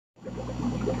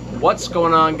What's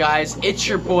going on, guys? It's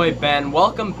your boy Ben.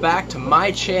 Welcome back to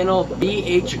my channel,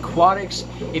 BH Aquatics.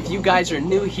 If you guys are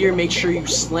new here, make sure you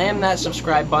slam that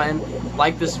subscribe button,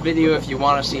 like this video if you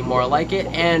want to see more like it,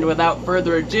 and without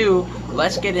further ado,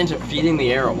 let's get into feeding the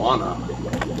arowana.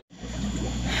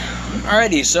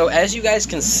 Alrighty, so as you guys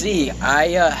can see, I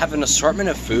have an assortment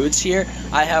of foods here.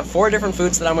 I have 4 different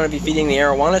foods that I'm going to be feeding the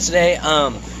arowana today.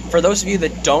 For those of you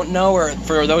that don't know, or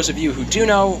for those of you who do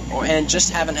know and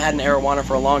just haven't had an arowana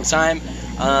for a long time,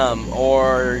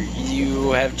 or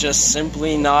you have just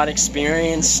simply not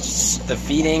experienced the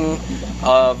feeding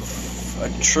of a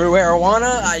true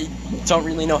arowana, I don't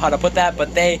really know how to put that,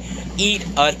 but they eat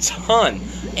a ton.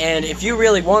 And if you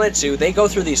really wanted to, they go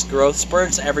through these growth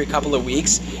spurts every couple of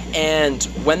weeks, and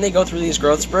when they go through these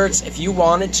growth spurts, if you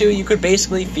wanted to, you could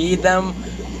basically feed them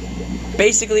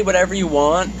basically whatever you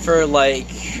want for like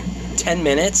 10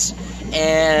 minutes,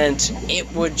 and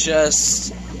it would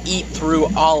just eat through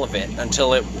all of it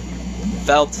until it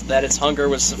felt that its hunger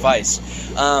would suffice,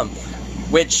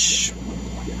 which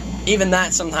even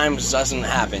that sometimes doesn't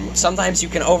happen. Sometimes you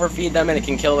can overfeed them and it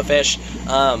can kill the fish.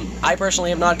 I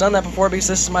personally have not done that before because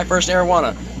this is my first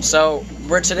arowana. So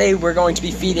today we're going to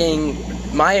be feeding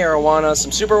my arowana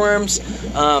some superworms,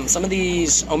 some of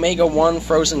these omega-1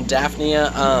 frozen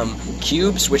Daphnia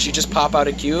cubes, which you just pop out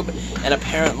a cube, and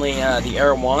apparently the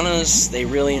arowanas, they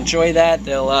really enjoy that.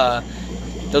 They'll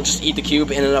just eat the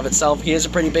cube in and of itself. He is a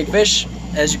pretty big fish.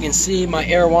 As you can see, my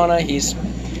arowana, he's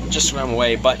just swam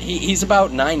away, but he's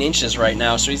about 9 inches right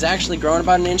now, so he's actually grown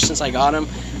about an inch since I got him.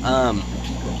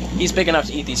 He's big enough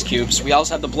to eat these cubes. We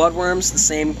also have the bloodworms, the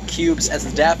same cubes as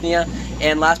the Daphnia,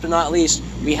 and last but not least,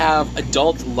 we have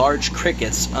adult large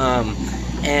crickets,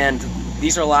 and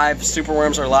these are live.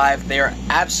 Superworms are live. They are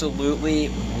absolutely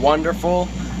wonderful.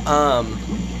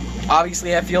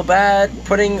 Obviously, I feel bad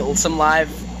putting some live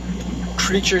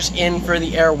creatures in for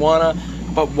the arowana,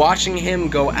 but watching him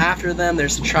go after them,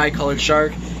 there's a tricolored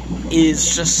shark,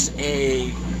 is just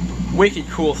a wicked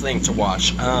cool thing to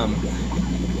watch.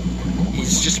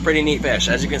 He's just a pretty neat fish.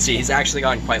 As you can see, he's actually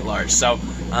gotten quite large. So,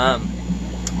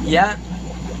 yeah.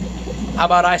 How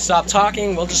about I stop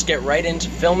talking? We'll just get right into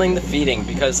filming the feeding,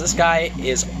 because this guy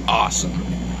is awesome.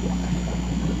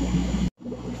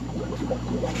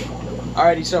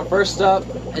 Alrighty, so first up,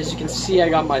 as you can see, I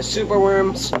got my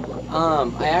superworms.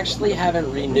 I actually haven't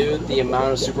renewed the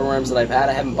amount of superworms that I've had.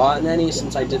 I haven't bought any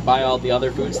since I did buy all the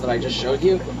other foods that I just showed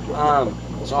you.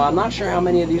 So I'm not sure how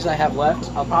many of these I have left.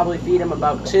 I'll probably feed them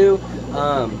about 2,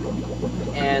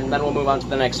 and then we'll move on to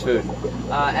the next food.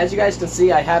 As you guys can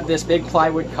see, I have this big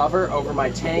plywood cover over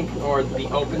my tank, or the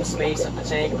open space of the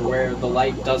tank where the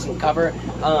light doesn't cover,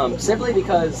 simply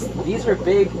because these are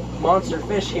big monster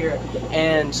fish here,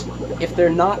 and if they're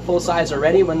not full size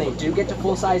already, when they do get to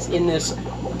full size in this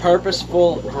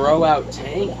purposeful grow out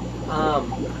tank,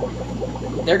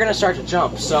 they're gonna start to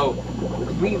jump. So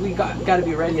we got to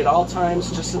be ready at all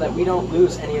times, just so that we don't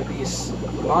lose any of these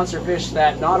monster fish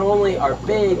that not only are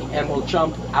big and will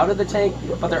jump out of the tank,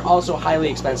 but they're also highly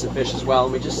expensive fish as well,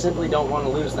 and we just simply don't want to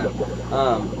lose them.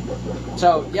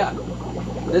 So yeah,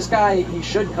 this guy, he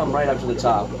should come right up to the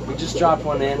top. We just dropped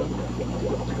one in.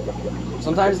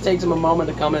 Sometimes it takes him a moment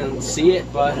to come in and see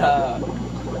it, but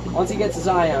once he gets his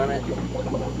eye on it,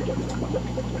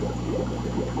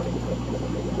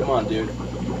 come on, dude.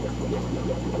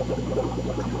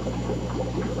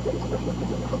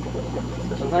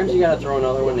 Sometimes you gotta throw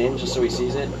another one in just so he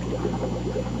sees it.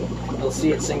 He'll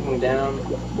see it sinking down.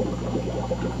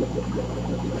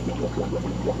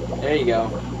 There you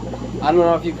go. I don't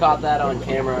know if you caught that on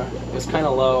camera. It was kind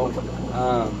of low.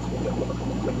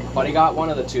 But he got one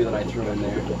of the 2 that I threw in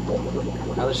there.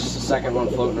 Now there's just a second one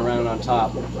floating around on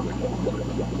top.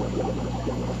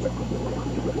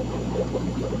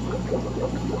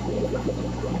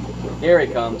 Here he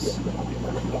comes.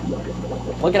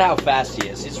 Look at how fast he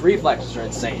is. His reflexes are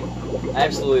insane. I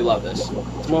absolutely love this.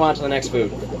 Let's move on to the next food.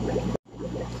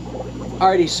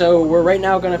 Alrighty, so we're right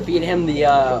now going to feed him the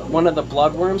one of the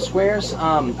bloodworm squares.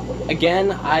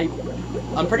 Again,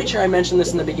 I'm pretty sure I mentioned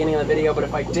this in the beginning of the video, but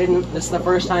if I didn't, this is the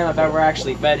first time I've ever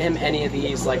actually fed him any of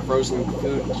these like frozen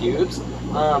food cubes.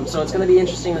 So it's going to be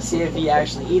interesting to see if he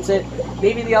actually eats it.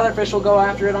 Maybe the other fish will go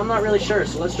after it. I'm not really sure,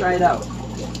 so let's try it out.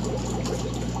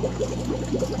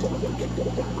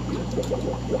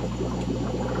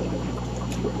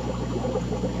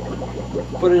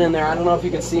 Put it in there. I don't know if you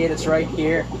can see it. It's right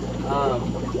here.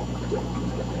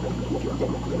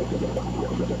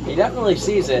 He definitely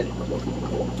sees it,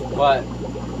 but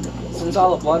since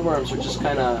all the bloodworms are just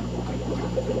kind of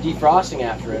defrosting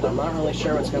after it, I'm not really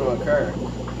sure what's going to occur.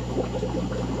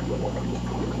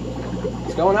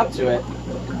 He's going up to it.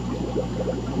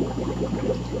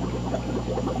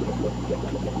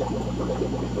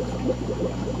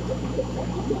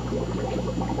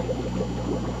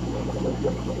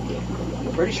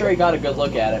 Pretty sure he got a good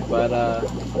look at it, but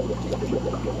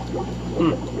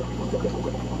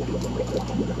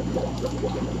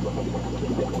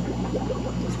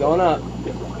It's going up.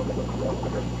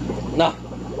 No,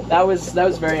 that was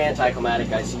very anticlimactic,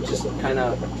 guys. He just kind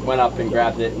of went up and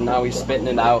grabbed it, and now he's spitting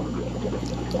it out.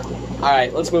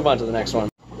 Alright, let's move on to the next one.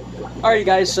 Alright,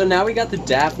 guys, so now we got the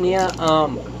Daphnia.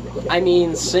 I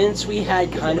mean, since we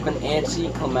had kind of an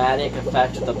anticlimactic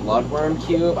effect with the Bloodworm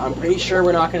Cube, I'm pretty sure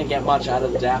we're not going to get much out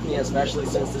of the Daphnia, especially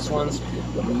since this one's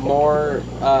more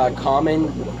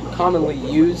commonly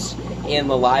used in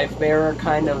the live bearer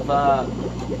kind of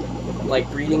like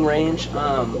breeding range,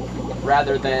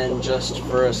 rather than just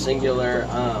for a singular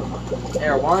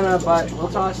Arowana, but we'll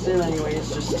toss it in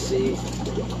anyways just to see.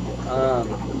 I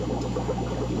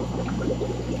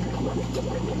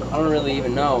don't really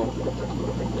even know.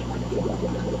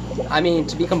 I mean,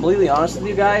 to be completely honest with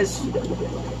you guys,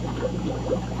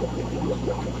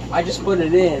 I just put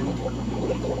it in,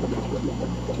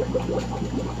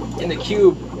 and the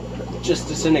cube just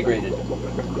disintegrated.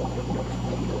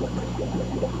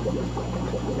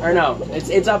 Or no,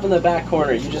 it's up in the back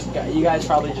corner. You guys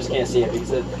probably just can't see it because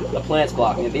the plant's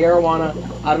blocking it. The Arowana,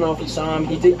 I don't know if you saw him.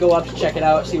 He did go up to check it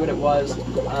out, see what it was,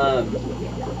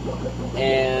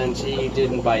 and he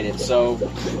didn't bite it. So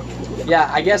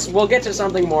yeah, I guess we'll get to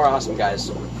something more awesome,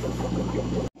 guys.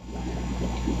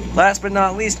 Last but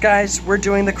not least, guys, we're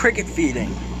doing the cricket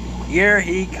feeding. Here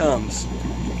he comes.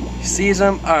 He sees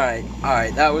him.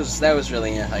 Alright, that was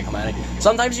really anticlimactic.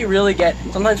 Sometimes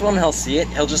when he'll see it,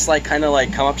 he'll just like kind of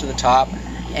like come up to the top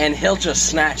and he'll just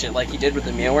snatch it like he did with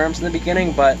the mealworms in the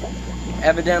beginning, but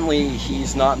evidently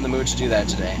he's not in the mood to do that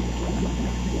today.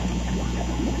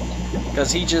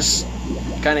 Because he just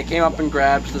kind of came up and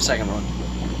grabbed the second one.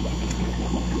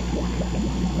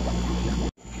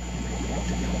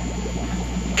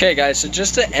 Okay, guys, so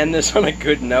just to end this on a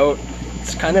good note,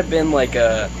 it's kind of been like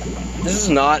this is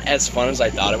not as fun as I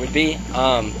thought it would be,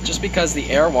 just because the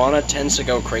Arowana tends to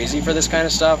go crazy for this kind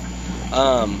of stuff.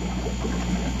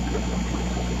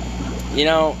 You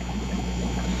know,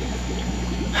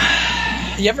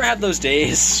 you ever have those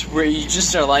days where you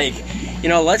just are like, you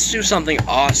know, let's do something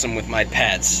awesome with my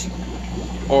pets?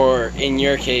 Or, in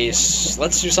your case,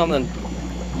 let's do something...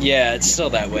 Yeah, it's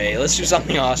still that way. Let's do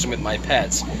something awesome with my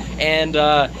pets. And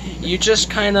you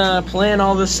just kind of plan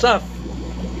all this stuff,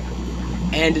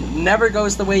 and it never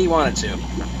goes the way you want it to.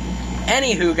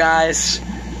 Anywho, guys,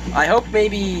 I hope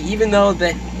maybe, even though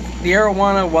that the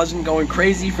Arowana wasn't going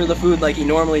crazy for the food like he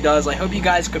normally does, I hope you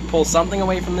guys could pull something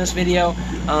away from this video.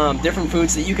 Different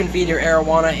foods that you can feed your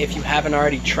Arowana if you haven't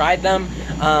already tried them.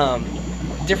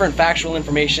 Different factual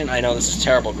information. I know this is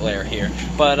terrible glare here,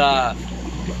 but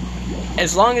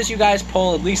as long as you guys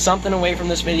pull at least something away from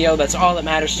this video, that's all that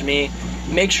matters to me.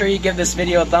 Make sure you give this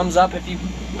video a thumbs up if you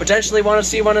potentially want to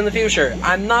see one in the future.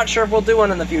 I'm not sure if we'll do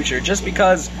one in the future, just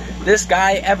because this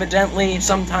guy evidently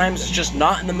sometimes is just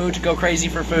not in the mood to go crazy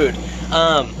for food.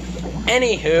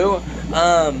 Anywho,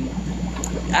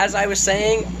 as I was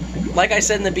saying, like I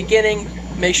said in the beginning,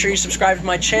 make sure you subscribe to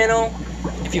my channel.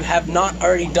 If you have not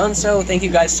already done so, thank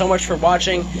you guys so much for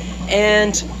watching,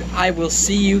 and I will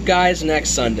see you guys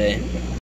next Sunday.